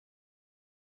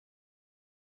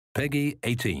Peggy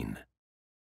 18.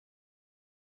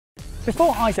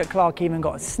 Before Isaac Clarke even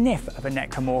got a sniff of a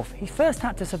necromorph, he first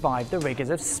had to survive the rigours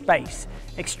of space.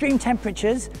 Extreme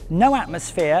temperatures, no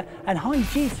atmosphere and high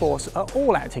G-force are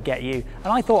all out to get you, and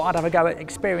I thought I'd have a go at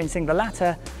experiencing the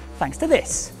latter thanks to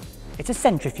this. It's a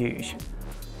centrifuge.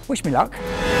 Wish me luck.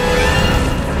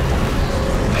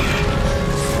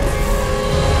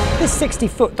 This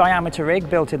 60-foot diameter rig,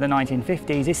 built in the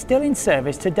 1950s, is still in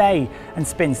service today and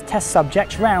spins test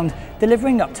subjects round,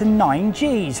 delivering up to 9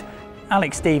 Gs.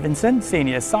 Alec Stevenson,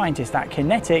 senior scientist at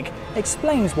QinetiQ,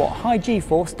 explains what high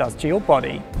G-force does to your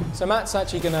body. So Matt's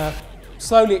actually going to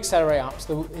slowly accelerate up,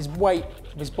 so his weight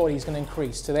of his body is going to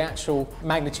increase to the actual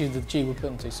magnitude that the G will put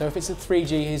him to. So if it's at 3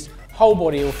 G, his whole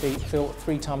body will feel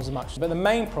 3 times as much. But the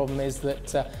main problem is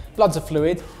that blood's a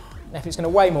fluid. If it's going to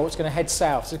weigh more, it's going to head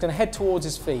south. So it's going to head towards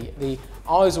his feet. The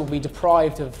eyes will be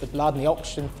deprived of the blood and the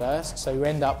oxygen first, so you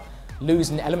end up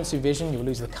losing elements of vision. You'll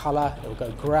lose the colour, it'll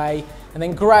go grey, and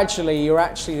then gradually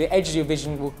the edge of your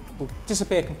vision will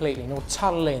disappear completely, and it'll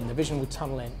tunnel in, the vision will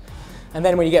tunnel in. And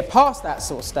then when you get past that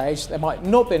sort of stage, there might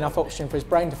not be enough oxygen for his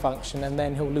brain to function, and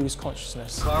then he'll lose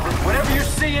consciousness. Whatever you're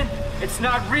seeing, it's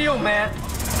not real, man.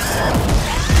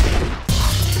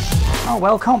 Oh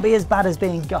well, can't be as bad as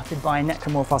being gutted by a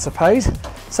necromorph, I suppose.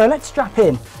 So let's strap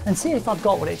in and see if I've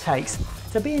got what it takes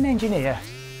to be an engineer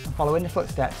and follow in the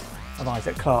footsteps of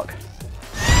Isaac Clarke.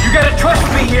 You gotta trust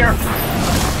me here.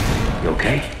 You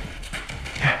okay?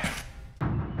 Yeah.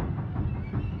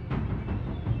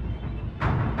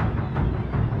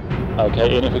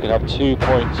 Okay, Ian, if we could have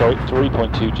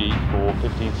 3.2 G for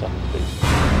 15 seconds, please.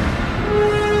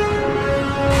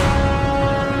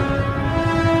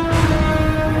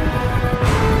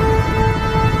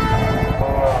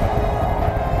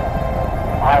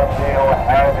 I feel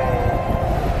heavy.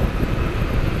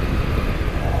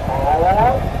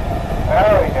 Oh,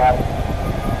 there we go.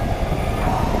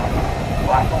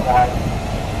 Black and white.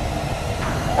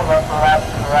 All the blood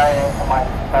right into my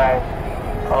face.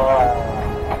 Oh.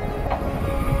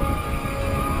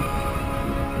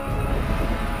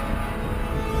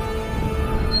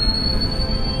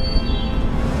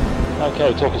 Okay,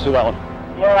 talk us through that one.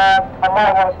 Yeah, I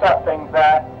might want to stop things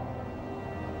there.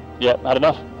 Yeah, had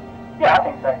enough? Yeah, I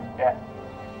think so,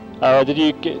 yeah. Did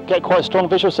you get quite strong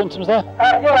visual symptoms there?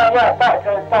 Yeah,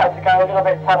 started to go a little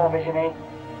bit tunnel vision-y.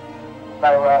 So,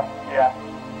 yeah.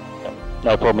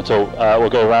 No problem at all. We'll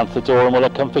go around to the door and we'll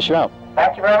come fish you out.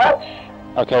 Thank you very much.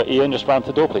 Okay, Ian, just round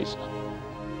to the door, please.